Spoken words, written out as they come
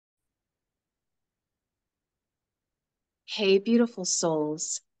Hey, beautiful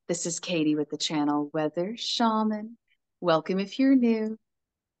souls. This is Katie with the channel Weather Shaman. Welcome if you're new,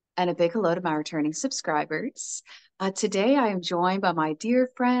 and a big hello to my returning subscribers. Today, I am joined by my dear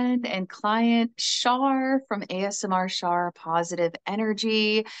friend and client, Char from ASMR Char Positive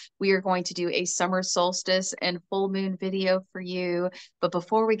Energy. We are going to do a summer solstice and full moon video for you. But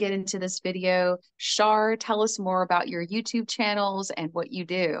before we get into this video, Char, tell us more about your YouTube channels and what you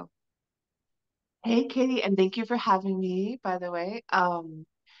do. Hey, Katie, and thank you for having me, by the way.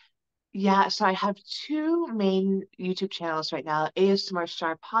 Yeah, so I have two main YouTube channels right now, ASMR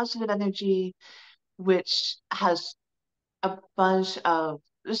Star Positive Energy, which has a bunch of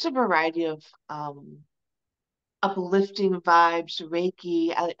just a variety of uplifting vibes,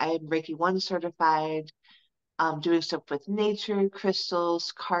 Reiki. I am Reiki 1 certified, doing stuff with nature,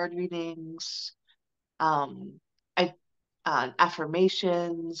 crystals, card readings, um, I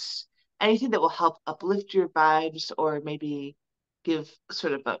affirmations, anything that will help uplift your vibes or maybe give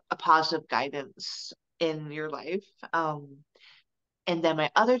sort of a positive guidance in your life. And then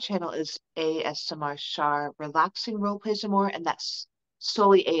my other channel is ASMR Shar Relaxing Role Plays and More, and that's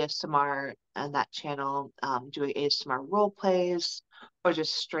solely ASMR on that channel, doing ASMR role plays or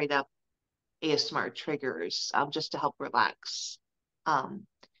just straight up ASMR triggers, just to help relax. Um,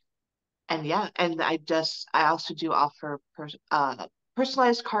 and yeah, and I also do offer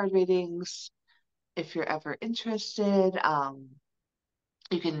personalized card readings if you're ever interested.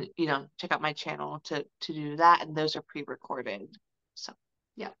 You can, check out my channel to do that, and those are pre-recorded. So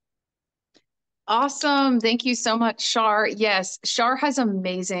yeah. Awesome. Thank you so much, Shar. Yes, Shar has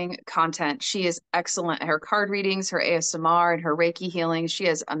amazing content. She is excellent at her card readings, her ASMR, and her Reiki healing. She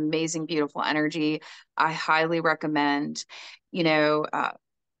has amazing, beautiful energy. I highly recommend. You know, uh,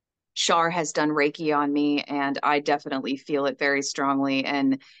 Shar has done Reiki on me, and I definitely feel it very strongly.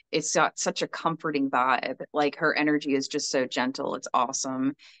 And it's got such a comforting vibe. Like her energy is just so gentle. It's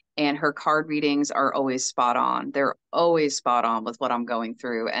awesome. And her card readings are always spot on. They're always spot on with what I'm going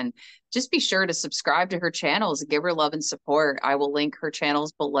through. And just be sure to subscribe to her channels and give her love and support. I will link her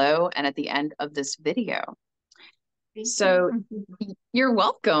channels below and at the end of this video. Thank you. So you're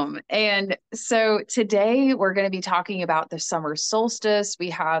welcome. And so today we're going to be talking about the summer solstice. We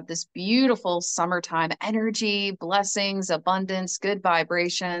have this beautiful summertime energy, blessings, abundance, good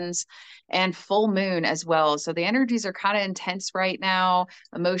vibrations, and full moon as well. So the energies are kind of intense right now.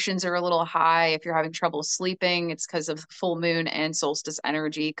 Emotions are a little high. If you're having trouble sleeping, it's because of full moon and solstice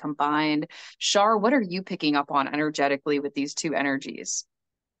energy combined. Shar, what are you picking up on energetically with these two energies?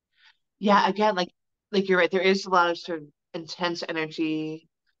 Yeah, again, like you're right, there is a lot of sort of intense energy,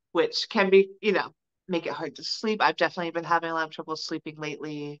 which can be, make it hard to sleep. I've definitely been having a lot of trouble sleeping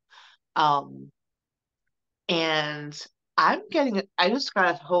lately. Um, And I just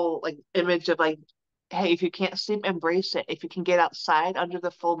got a whole like image of like, hey, if you can't sleep, embrace it. If you can get outside under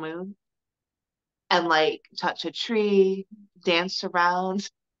the full moon and like touch a tree, dance around.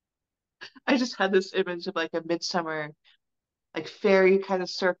 I just had this image of like a midsummer, like fairy kind of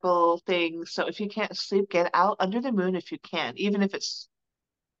circle thing. So if you can't sleep, get out under the moon if you can, even if it's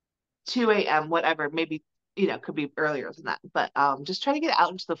 2 a.m., whatever, maybe, could be earlier than that. But just try to get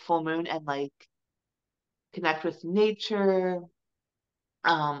out into the full moon and like connect with nature.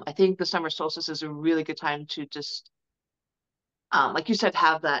 I think the summer solstice is a really good time to just, like you said,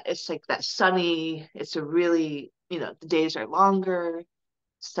 have that. It's like that sunny. It's a really, the days are longer.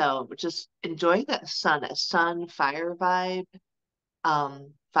 So just enjoying that sun fire vibe.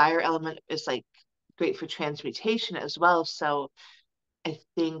 Fire element is like great for transmutation as well. So I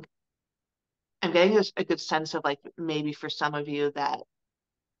think I'm getting a good sense of like maybe for some of you that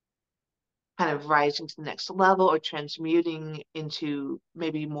kind of rising to the next level or transmuting into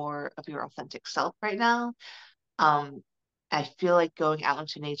maybe more of your authentic self right now. Um, I feel like going out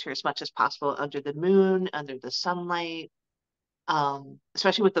into nature as much as possible under the moon, under the sunlight,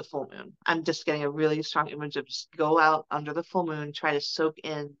 especially with the full moon. I'm just getting a really strong image of just go out under the full moon, try to soak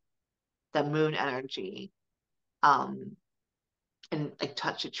in the moon energy, um, and like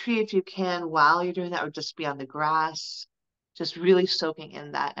touch a tree if you can while you're doing that, or just be on the grass, just really soaking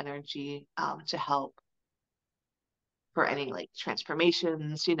in that energy, to help for any like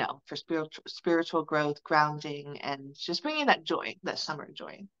transformations, for spiritual growth, grounding, and just bringing that joy, that summer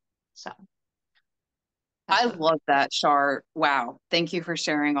joy. So I that's what I'm love that, Shar. Wow. Thank you for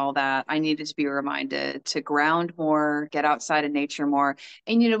sharing all that. I needed to be reminded to ground more, get outside in nature more.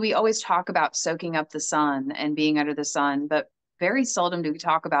 And, we always talk about soaking up the sun and being under the sun, but very seldom do we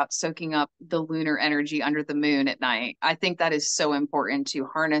talk about soaking up the lunar energy under the moon at night. I think that is so important to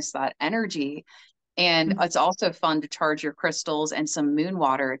harness that energy. And Mhm. it's also fun to charge your crystals and some moon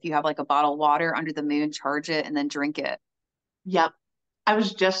water. If you have like a bottle of water under the moon, charge it and then drink it. Yep. I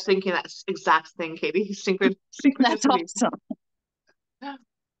was just thinking that exact thing, Katie. That's Synchronicity. awesome.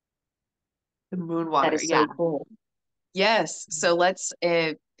 The moon That water. is Yeah. so cool. Yes. So let's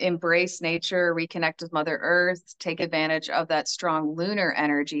embrace nature, reconnect with Mother Earth, take advantage of that strong lunar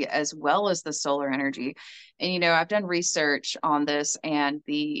energy as well as the solar energy. And, I've done research on this, and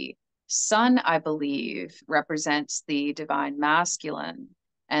the sun, I believe, represents the divine masculine,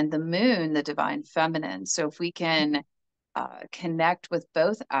 and the moon, the divine feminine. So if we can connect with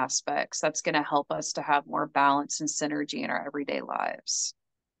both aspects, that's going to help us to have more balance and synergy in our everyday lives.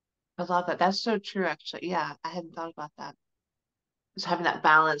 I love that. That's so true, actually. Yeah, I hadn't thought about that. Just having that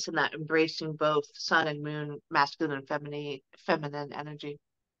balance and that embracing both sun and moon, masculine and feminine energy.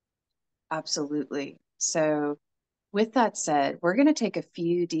 Absolutely. So, with that said, we're going to take a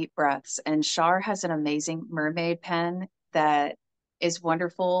few deep breaths. And Char has an amazing mermaid pen that is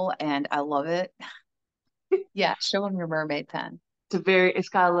wonderful, and I love it. Yeah, show them your mermaid pen. It's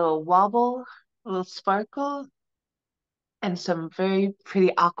got a little wobble, a little sparkle, and some very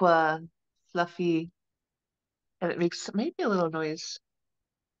pretty aqua, fluffy, and it makes maybe a little noise.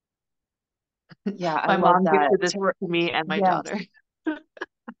 Yeah, I My love mom that. gifted this to me and my Yes, daughter.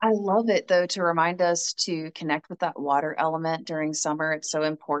 I love it though, to remind us to connect with that water element during summer. It's so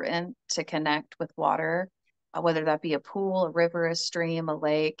important to connect with water, whether that be a pool, a river, a stream, a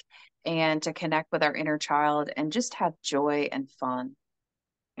lake, and to connect with our inner child and just have joy and fun.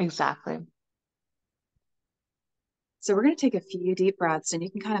 Exactly. So we're going to take a few deep breaths, and you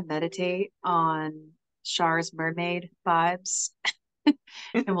can kind of meditate on Char's mermaid vibes.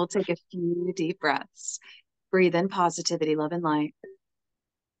 And we'll take a few deep breaths. Breathe in positivity, love, and light.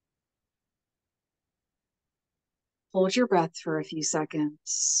 Hold your breath for a few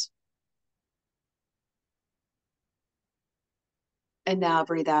seconds. And now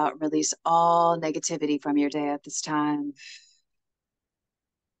breathe out and release all negativity from your day at this time.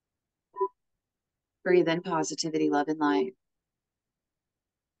 Breathe in positivity, love, and light.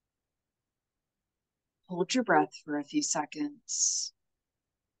 Hold your breath for a few seconds.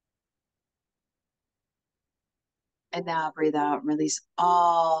 And now breathe out and release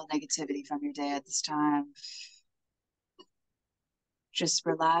all negativity from your day at this time. Just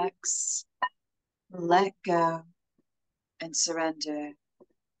relax, let go, and surrender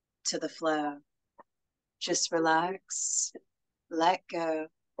to the flow. Just relax, let go,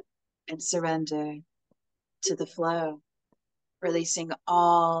 and surrender to the flow, releasing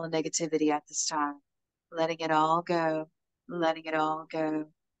all negativity at this time, letting it all go, letting it all go,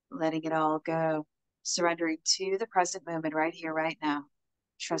 letting it all go, surrendering to the present moment right here, right now,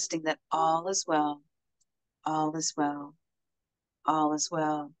 trusting that all is well, all is well, all is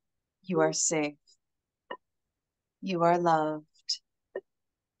well. You are safe, you are loved,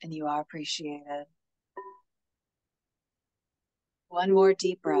 and you are appreciated. One more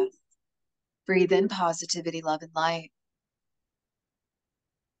deep breath. Breathe in positivity, love, and light.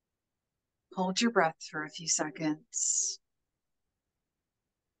 Hold your breath for a few seconds.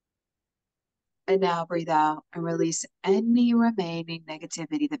 And now breathe out and release any remaining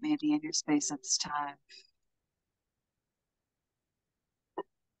negativity that may be in your space at this time.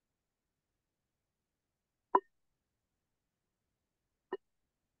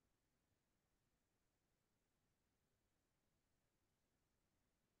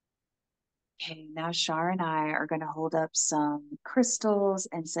 Okay, now Char and I are going to hold up some crystals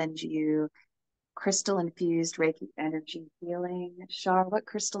and send you crystal infused Reiki energy healing. Char, what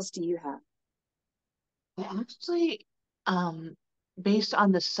crystals do you have? I actually, um, based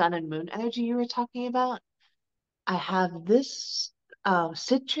on the sun and moon energy you were talking about, I have this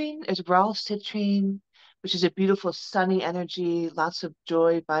citrine, is raw citrine, which is a beautiful sunny energy, lots of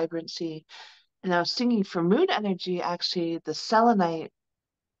joy, vibrancy. And I was thinking for moon energy, actually, the selenite,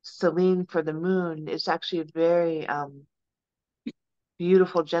 Selene for the moon, is actually a very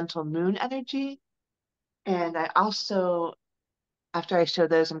beautiful, gentle moon energy. And I also, after I show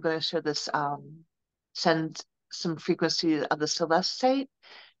those, I'm going to show this, send some frequency of the celestite,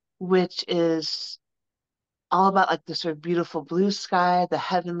 which is all about like the sort of beautiful blue sky, the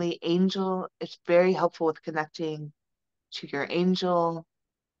heavenly angel. It's very helpful with connecting to your angel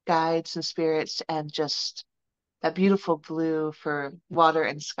guides and spirits and just that beautiful blue for water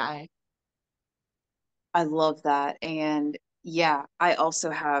and sky. I love that. And yeah, I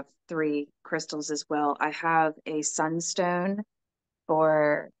also have three crystals as well. I have a sunstone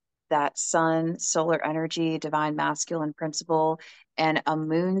for that sun, solar energy, divine masculine principle, and a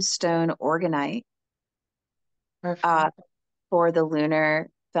moonstone organite Perfect. uh, for the lunar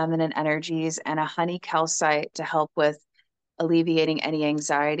feminine energies, and a honey calcite to help with alleviating any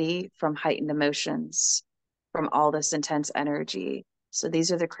anxiety from heightened emotions. from all this intense energy. So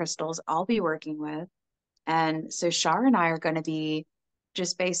these are the crystals I'll be working with. And so Char and I are going to be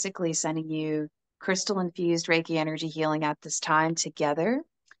just basically sending you crystal infused Reiki energy healing at this time together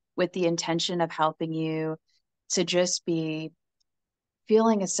with the intention of helping you to just be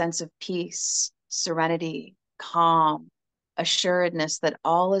feeling a sense of peace, serenity, calm, assuredness that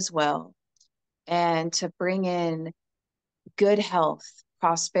all is well, and to bring in good health,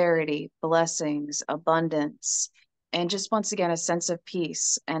 prosperity, blessings, abundance, and just once again, a sense of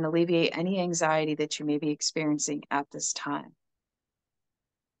peace and alleviate any anxiety that you may be experiencing at this time.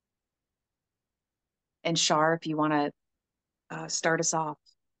 And Char, if you want to start us off.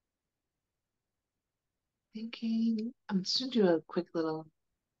 Thinking, I'm just gonna do a quick little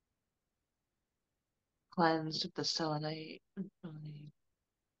cleanse with the selenite.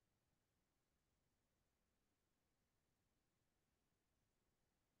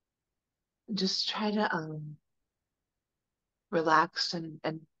 Just try to relax and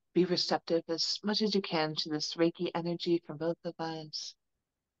be receptive as much as you can to this Reiki energy from both of us.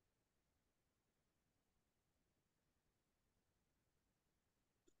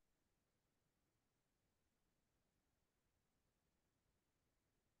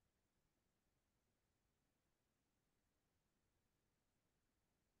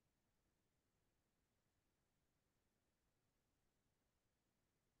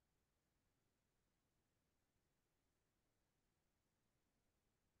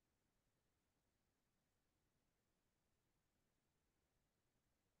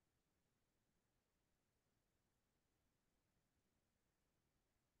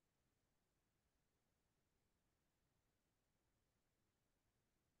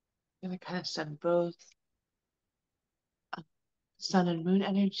 I'm gonna kind of send both sun and moon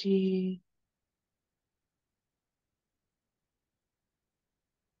energy.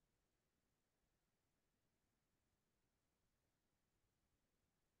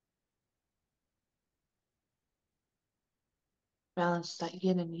 Balance that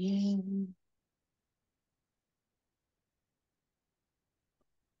yin and yang.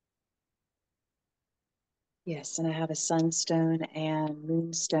 Yes, and I have a sunstone and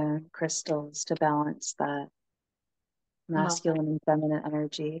moonstone crystals to balance that Love that. masculine and feminine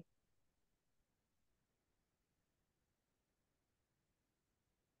energy.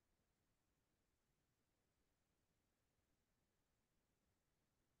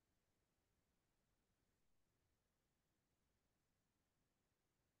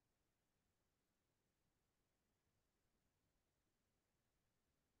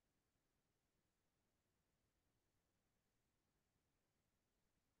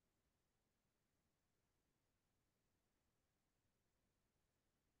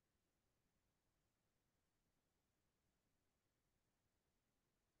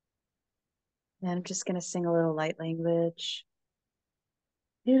 And I'm just going to sing a little light language.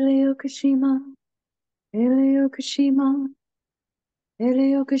 Iliokushima, Iliokushima,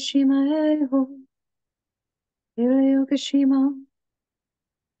 Iliokushima, Eho, Iliokushima,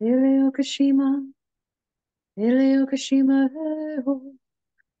 Iliokushima, Iliokushima, Eho,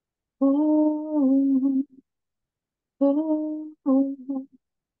 oh, oh, oh,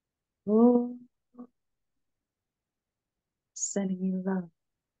 oh. Sending you love,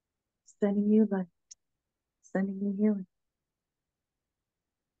 sending you light, sending you healing.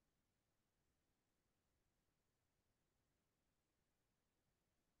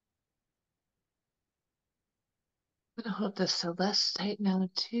 I'm gonna hold the celestite now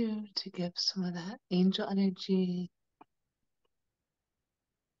too to give some of that angel energy.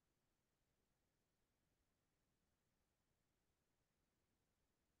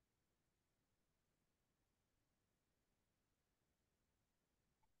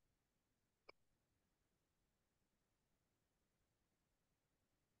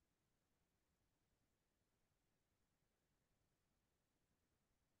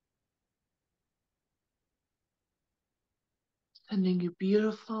 Sending you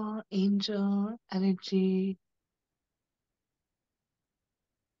beautiful angel energy.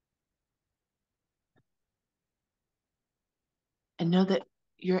 And know that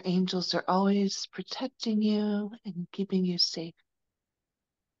your angels are always protecting you and keeping you safe.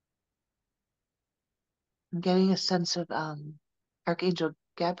 I'm getting a sense of Archangel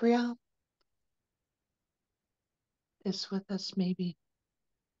Gabriel is with us, maybe.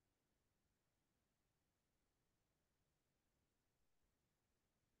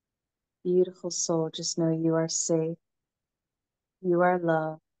 Beautiful soul, just know you are safe, you are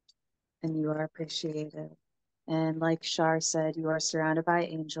loved, and you are appreciated. And like Char said, you are surrounded by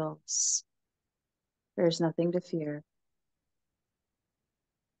angels. There's nothing to fear.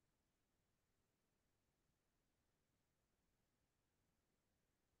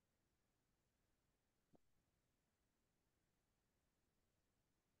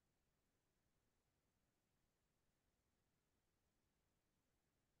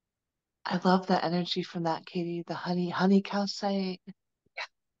 I love the energy from that, Katie. The honey calcite.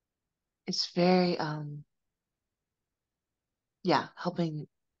 It's very yeah, helping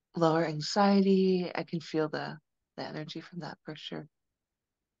lower anxiety. I can feel the energy from that for sure.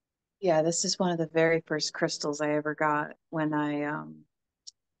 Yeah, this is one of the very first crystals I ever got when I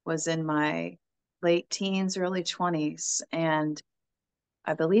was in my late teens, early 20s. And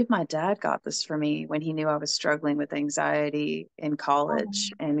I believe my dad got this for me when he knew I was struggling with anxiety in Oh,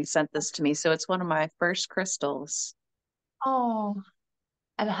 college, and he sent this to me. So it's one of my first crystals. oh,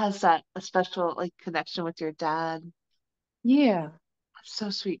 and it has that a special like connection with your dad. Yeah. That's so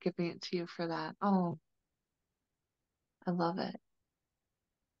sweet giving it to you for that. Oh, I love it.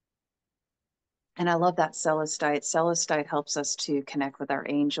 And I love that celestite. Celestite helps us to connect with our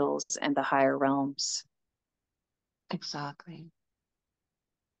angels and the higher realms. Exactly.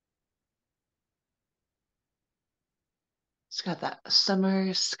 It's got that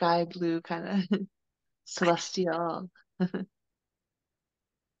summer sky blue kind of celestial.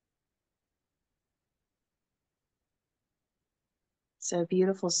 So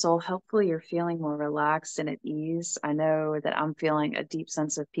beautiful soul. Hopefully you're feeling more relaxed and at ease. I know that I'm feeling a deep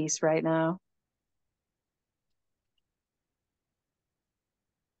sense of peace right now.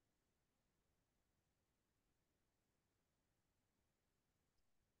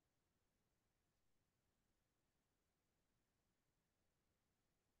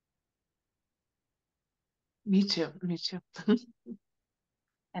 Me too. Me too.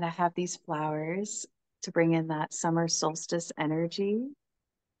 And I have these flowers to bring in that summer solstice energy.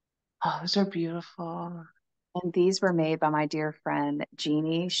 Oh, those are beautiful. And these were made by my dear friend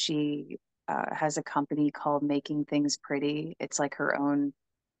Jeannie. She has a company called Making Things Pretty. It's like her own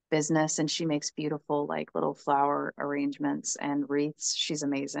business, and she makes beautiful, like little flower arrangements and wreaths. She's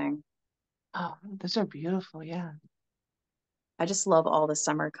amazing. Oh, those are beautiful. Yeah. I just love all the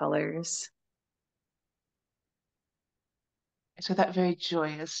summer colors. So that very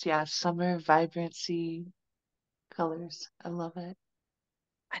joyous, yeah, summer vibrancy colors. I love it.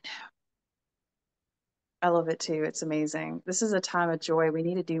 I know. I love it too. It's amazing. This is a time of joy. We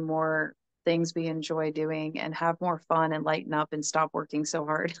need to do more things we enjoy doing and have more fun and lighten up and stop working so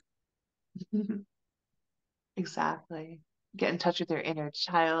hard. Exactly. Get in touch with your inner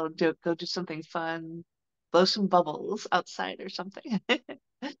child. Go do something fun. Blow some bubbles outside or something.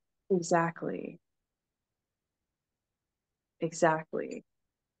 Exactly. Exactly.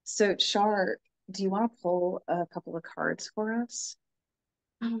 So, Char, do you want to pull a couple of cards for us?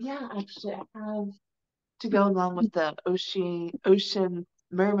 Yeah, actually, I have to go along with the ocean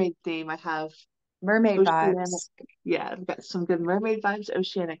mermaid theme. I have Mermaid oceanic. vibes. Yeah, I've got some good mermaid vibes.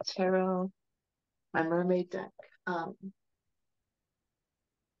 Oceanic tarot, my mermaid deck. And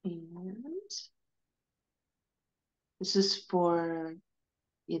this is for,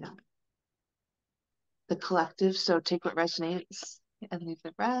 you know, the collective. So take what resonates and leave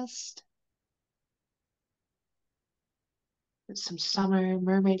the rest. There's some summer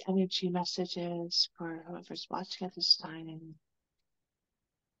mermaid energy messages for whoever's watching at this time.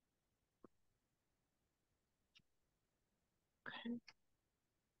 Okay.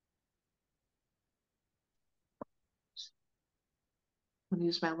 I'm gonna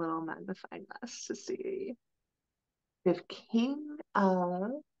use my little magnifying glass to see. We have King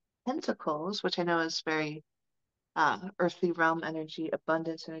of Pentacles, which I know is very earthly realm energy,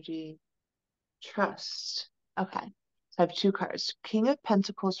 abundance energy, trust. Okay. So I have two cards. King of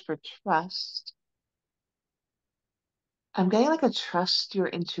Pentacles for trust. I'm getting like a trust your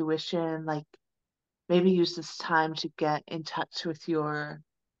intuition, like maybe use this time to get in touch with your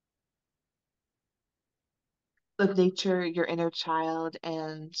with nature, your inner child,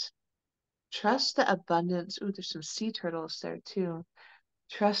 and trust the abundance. Ooh, there's some sea turtles there too.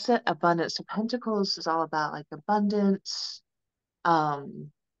 Trust that abundance. So Pentacles is all about like abundance.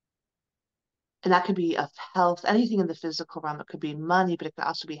 Um, and that could be of health, anything in the physical realm. It could be money, but it could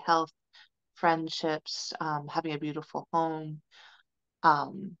also be health, friendships, having a beautiful home,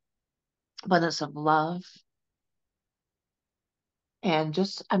 um, abundance of love, and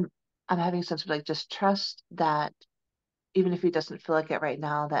just I'm having a sense of like just trust that even if he doesn't feel like it right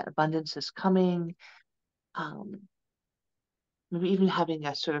now, that abundance is coming. Um, maybe even having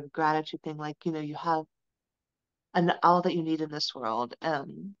a sort of gratitude thing, like you have and all that you need in this world. Sort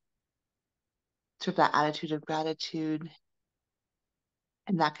of that attitude of gratitude,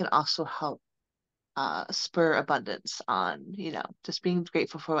 and that can also help spur abundance on, just being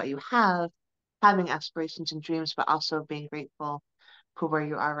grateful for what you have, having aspirations and dreams, but also being grateful for where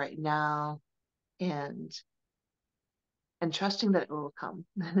you are right now and trusting that it will come.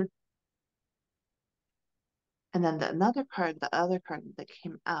 And then the other card that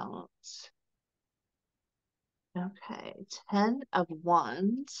came out. Okay, 10 of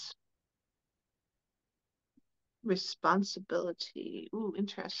Wands, responsibility. Ooh,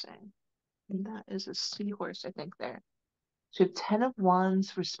 interesting. And that is a seahorse, I think, there. So 10 of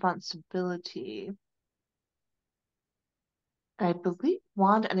Wands, responsibility. I believe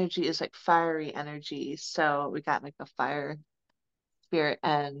wand energy is like fiery energy. So we got like the fire spirit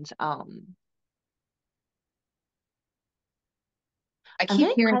and I I'm keep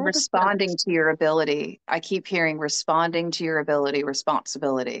getting hearing kind of a responding sense. to your ability. I keep hearing responding to your ability,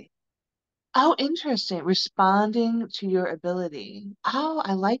 responsibility. Oh, interesting. Responding to your ability. Oh,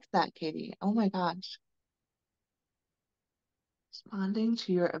 I like that, Katie. Oh my gosh. Responding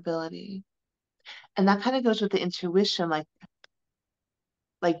to your ability. And that kind of goes with the intuition,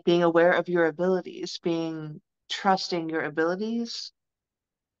 like being aware of your abilities, being trusting your abilities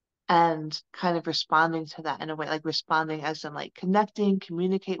and kind of responding to that in a way, like responding as in like connecting,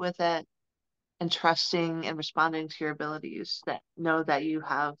 communicate with it, and trusting and responding to your abilities that know that you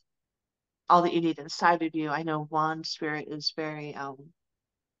have all that you need inside of you. I know wand spirit is very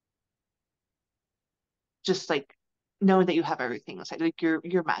just like knowing that you have everything inside. Like you're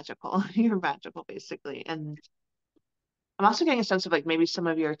magical. You're magical basically. And I'm also getting a sense of like maybe some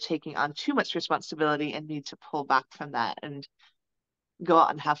of you are taking on too much responsibility and need to pull back from that and go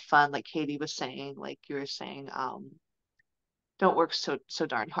out and have fun, like Katie was saying, like you were saying, don't work so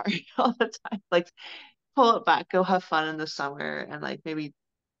darn hard all the time. Like pull it back, go have fun in the summer and like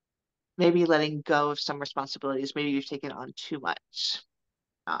maybe letting go of some responsibilities. Maybe you've taken on too much.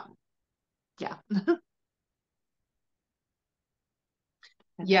 Um, yeah.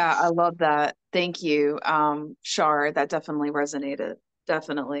 And Yeah, I that's love that. Thank you, Char. That definitely resonated.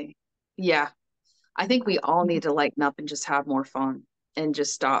 Definitely. Yeah. I think we okay. all need to lighten up and just have more fun and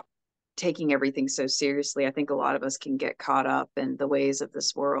just stop taking everything so seriously. I think a lot of us can get caught up in the ways of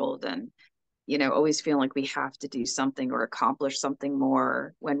this world and, always feeling like we have to do something or accomplish something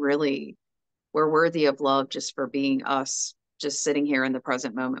more when really we're worthy of love just for being us, just sitting here in the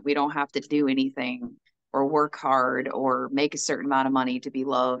present moment. We don't have to do anything or work hard or make a certain amount of money to be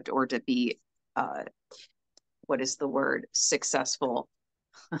loved or to be, uh, what is the word, successful.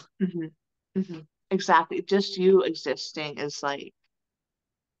 hmm hmm Exactly. Just you existing is like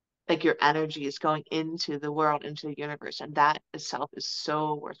your energy is going into the world, into the universe, and that itself is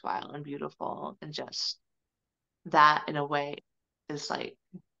so worthwhile and beautiful. And just that in a way is like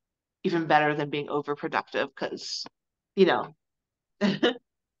even better than being overproductive because, you know,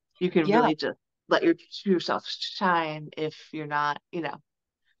 you can Yeah, really just let your true self shine if you're not,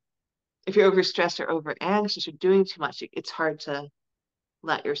 if you're overstressed or over anxious or doing too much, it's hard to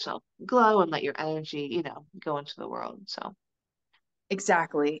let yourself glow and let your energy, go into the world. So,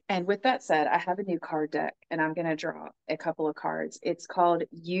 exactly. And with that said, I have a new card deck and I'm going to draw a couple of cards. It's called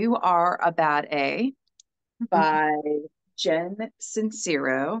You Are a Bad A mhm. by Jen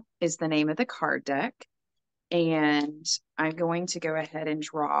Sincero is the name of the card deck. And I'm going to go ahead and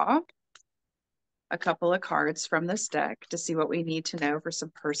draw a couple of cards from this deck to see what we need to know for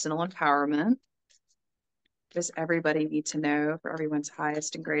some personal empowerment. Does everybody need to know for everyone's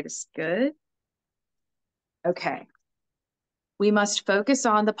highest and greatest good? Okay. We must focus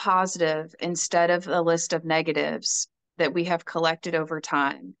on the positive instead of the list of negatives that we have collected over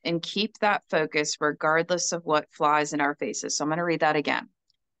time and keep that focus regardless of what flies in our faces. So I'm going to read that again.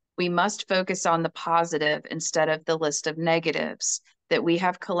 We must focus on the positive instead of the list of negatives that we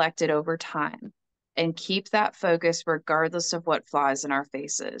have collected over time and keep that focus regardless of what flies in our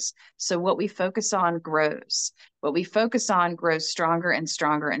faces. So, what we focus on grows. What we focus on grows stronger and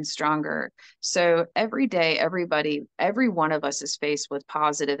stronger and stronger. So, every day, every one of us is faced with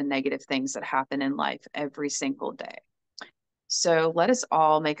positive and negative things that happen in life every single day. So let us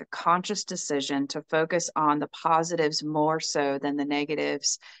all make a conscious decision to focus on the positives more so than the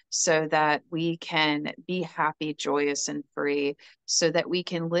negatives so that we can be happy, joyous, and free, so that we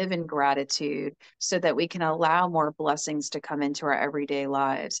can live in gratitude, so that we can allow more blessings to come into our everyday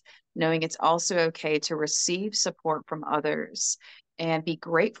lives, knowing it's also okay to receive support from others and be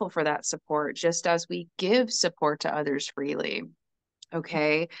grateful for that support, just as we give support to others freely.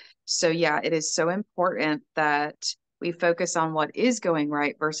 Okay. So, yeah, it is so important that we focus on what is going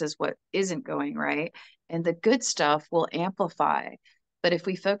right versus what isn't going right. And the good stuff will amplify. But if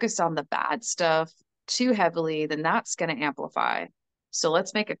we focus on the bad stuff too heavily, then that's going to amplify. So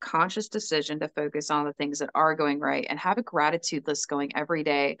let's make a conscious decision to focus on the things that are going right and have a gratitude list going every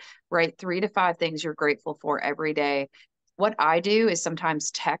day. Write 3 to 5 things you're grateful for every day. What I do is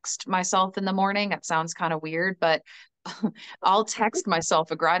sometimes text myself in the morning. That sounds kind of weird, but I'll text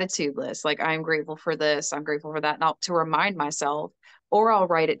myself a gratitude list, like I'm grateful for this, I'm grateful for that, and to remind myself, or I'll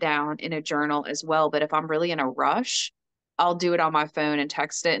write it down in a journal as well. But if I'm really in a rush, I'll do it on my phone and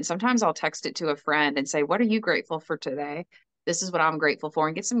text it. And sometimes I'll text it to a friend and say, "What are you grateful for today? This is what I'm grateful for,"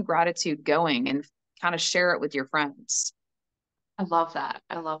 and get some gratitude going and kind of share it with your friends. I love that.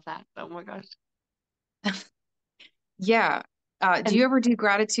 I love that. Oh my gosh. Yeah. Do And you ever do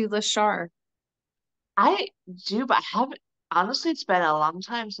gratitude list, Shar? I do, but I haven't, honestly, it's been a long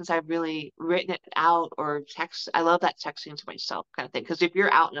time since I've really written it out or text. I love that texting to myself kind of thing. Because if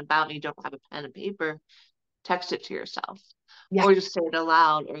you're out and about and you don't have a pen and paper, text it to yourself Yeah. or just say it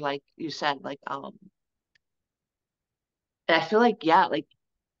aloud, or like you said, and I feel like, yeah, like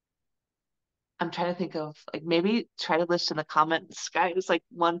I'm trying to think of like maybe try to list in the comments, guys, like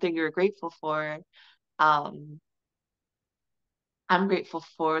one thing you're grateful for. Um, I'm grateful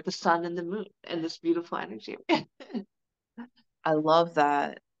for the sun and the moon and this beautiful energy. I love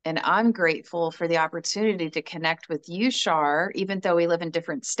that. And I'm grateful for the opportunity to connect with you, Shar. Even though we live in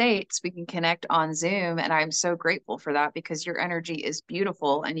different states, we can connect on Zoom. And I'm so grateful for that because your energy is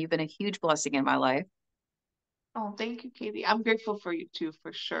beautiful and you've been a huge blessing in my life. Oh, thank you, Katie. I'm grateful for you too,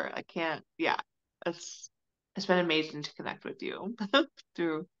 for sure. I can't, yeah, it's it's been amazing to connect with you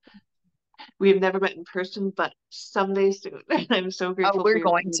through. We have never met in person, but someday soon. I'm so Oh, grateful for we're your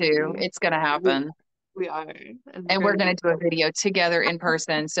going to. community. It's going to We happen. we are, and we're And we're gonna going do. to do a video together in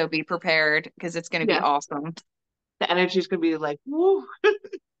person. So be prepared because it's going to be Yes, awesome. the energy is gonna be like, woo,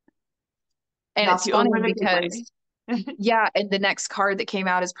 And knock it's you over funny in a good because way. yeah, and the next card that came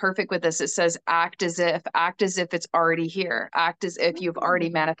out is perfect with this. It says, act as if it's already here, act as if you've already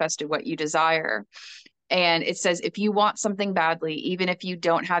Mm. manifested what you desire. And it says, if you want something badly, even if you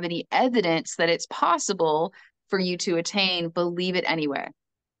don't have any evidence that it's possible for you to attain, believe it anyway.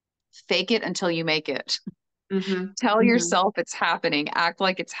 Fake it until you make it. Mm-hmm. Tell Mm-hmm. yourself it's happening, act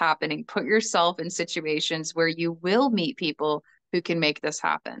like it's happening, put yourself in situations where you will meet people who can make this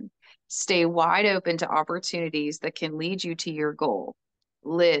happen. Stay wide open to opportunities that can lead you to your goal.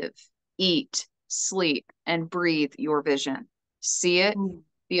 Live, eat, sleep, and breathe your vision. See it, Mm.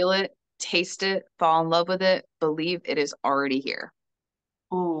 feel it, taste it, fall in love with it, believe it is already here.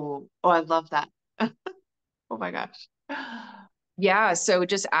 Oh, oh, I love that. Oh my gosh. Yeah, so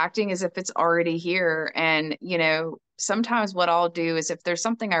just acting as if it's already here. And, sometimes what I'll do is if there's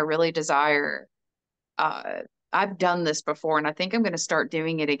something I really desire, uh, I've done this before and I think I'm going to start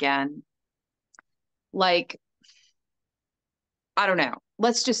doing it again. Like, I don't know.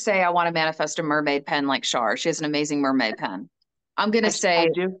 Let's just say I want to manifest a mermaid pen like Char. She has an amazing mermaid pen. I'm going to I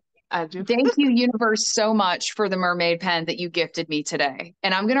say, do. I do. thank you, universe, so much for the mermaid pen that you gifted me today.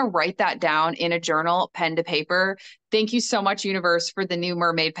 And I'm going to write that down in a journal, pen to paper. Thank you so much, universe, for the new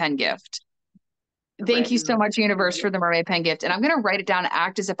mermaid pen gift. Thank you so Random. much, universe, for the mermaid pen gift. And I'm going to write it down,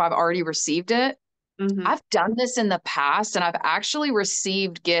 act as if I've already received it. Mm-hmm. I've done this in the past and I've actually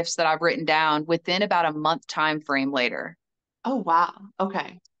received gifts that I've written down within about a month time frame later. Oh wow.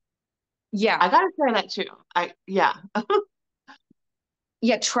 Okay. Yeah. I gotta try that too. Yeah.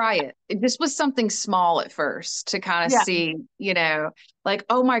 Yeah, try it. This was something small at first to kind of Yeah. see, like,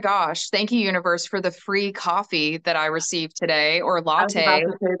 oh my gosh, thank you, universe, for the free coffee that I received today or I was latte.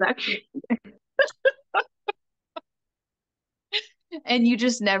 about to say that. And you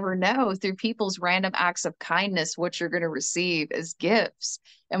just never know through people's random acts of kindness what you're going to receive as gifts.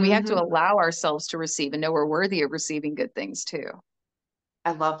 And we have to Mm-hmm. allow ourselves to receive and know we're worthy of receiving good things too.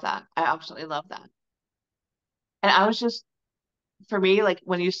 I love that. I absolutely love that. And I was just, for me, like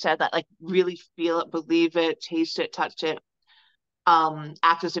when you said that, like really feel it, believe it, taste it, touch it,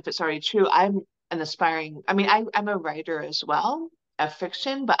 act as if it's already true. I'm an aspiring, I mean, I'm a writer as well of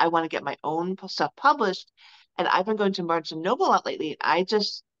fiction, but I want to get my own stuff published. And I've been going to Barnes and Noble a lot lately.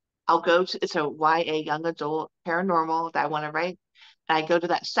 I'll go to, it's a YA young adult paranormal that I want to write. And I go to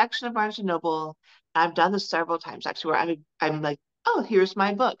that section of Barnes and Noble. And I've done this several times actually, where I'm like, oh, here's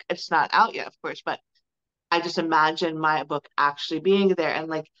my book. It's not out yet, of course, but I just imagine my book actually being there and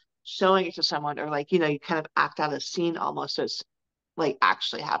like showing it to someone, or like, you kind of act out a scene almost. So it's like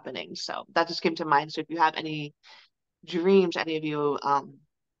actually happening. So that just came to mind. So if you have any dreams, any of you,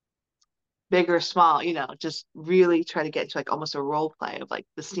 big or small, just really try to get into like almost a role play of like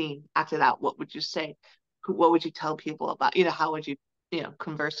the scene, act it out. What would you say? What would you tell people about, how would you,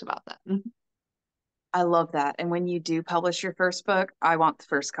 converse about that? Mhm. I love that. And when you do publish your first book, I want the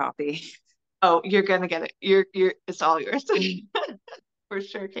first copy. Oh, you're gonna get it. It's all yours. For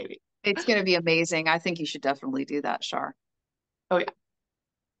sure, Katie. It's going to be amazing. I think you should definitely do that, Shar. Oh yeah,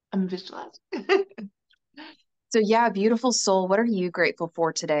 I'm visualizing. So, yeah, beautiful soul, what are you grateful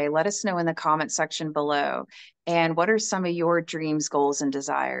for today? Let us know in the comment section below. And what are some of your dreams, goals, and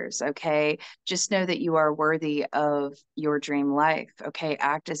desires? Okay. Just know that you are worthy of your dream life. Okay.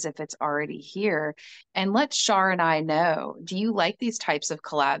 Act as if it's already here. And let Char and I know, do you like these types of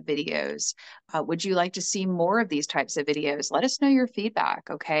collab videos? Would you like to see more of these types of videos? Let us know your feedback.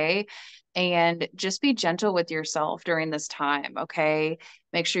 Okay. And just be gentle with yourself during this time. Okay.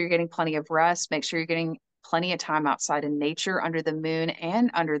 Make sure you're getting plenty of rest. Make sure you're getting plenty of time outside in nature, under the moon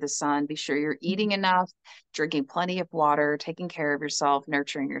and under the sun. Be sure you're eating enough, drinking plenty of water, taking care of yourself,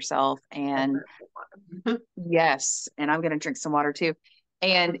 nurturing yourself. And yes, and I'm going to drink some water too.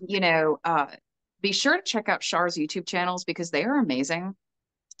 And, be sure to check out Char's YouTube channels because they are amazing.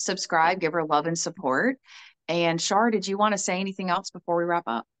 Subscribe, give her love and support. And Char, did you want to say anything else before we wrap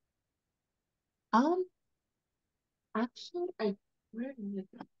up? Um, Actually, where did it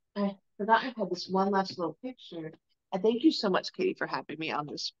go? I forgot I had this one last little picture. And thank you so much, Katie, for having me on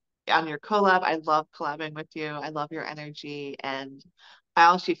your collab. I love collabing with you. I love your energy, and I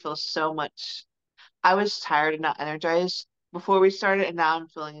honestly feel so much. I was tired and not energized before we started, and now I'm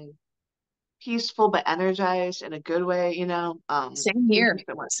feeling peaceful but energized in a good way, you know. Same Thank here. you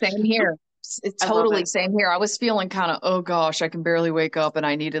so much. Same here. It's I love totally it. same here. I was feeling kind of, oh gosh, I can barely wake up and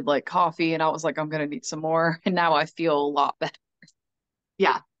I needed like coffee. And I was like, I'm going to need some more. And now I feel a lot better.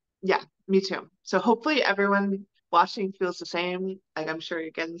 Yeah, yeah, me too. So hopefully everyone watching feels the same. Like I'm sure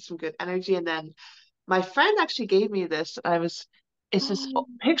you're getting some good energy. And then my friend actually gave me this. It's this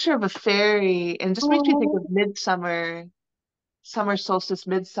picture of a fairy, and it just makes me think Oh, of midsummer, summer solstice,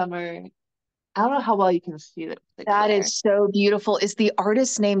 midsummer. I don't know how well you can see it with the that glare. is so beautiful. Is the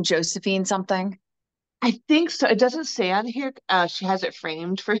artist named Josephine something? I think so. It doesn't say on here. She has it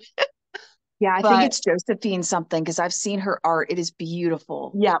framed for, Yeah, I think but it's Josephine something because I've seen her art. It is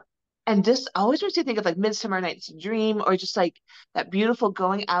beautiful. yeah. And this always makes me think of like Midsummer Night's Dream, or just like that beautiful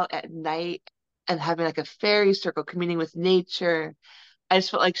going out at night and having like a fairy circle, communing with nature. I just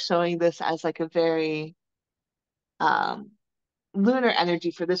felt like showing this as like a very um lunar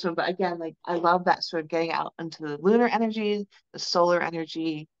energy for this one. But again, like I love that sort of getting out into the lunar energy, the solar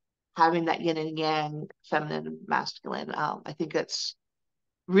energy, having that yin and yang, feminine and masculine. I think that's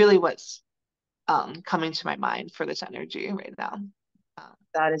really what's coming to my mind for this energy right now. Um,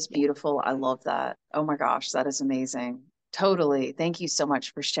 That is yeah, beautiful. I love that. Oh my gosh, that is amazing. Totally. Thank you so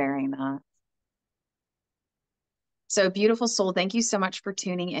much for sharing that. So, beautiful soul, thank you so much for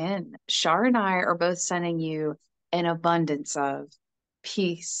tuning in. Shar and I are both sending you an abundance of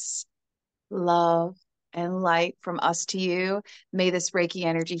peace, love, and light from us to you. May this Reiki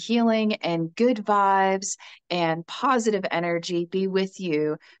energy healing and good vibes and positive energy be with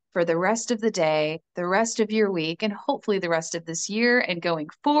you for the rest of the day, the rest of your week, and hopefully the rest of this year and going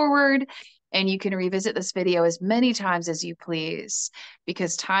forward. And you can revisit this video as many times as you please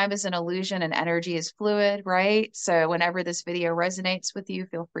because time is an illusion and energy is fluid, right? So, whenever this video resonates with you,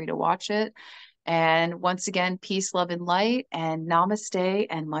 feel free to watch it. And once again, peace, love, and light, and namaste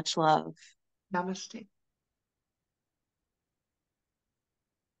and much love. namaste.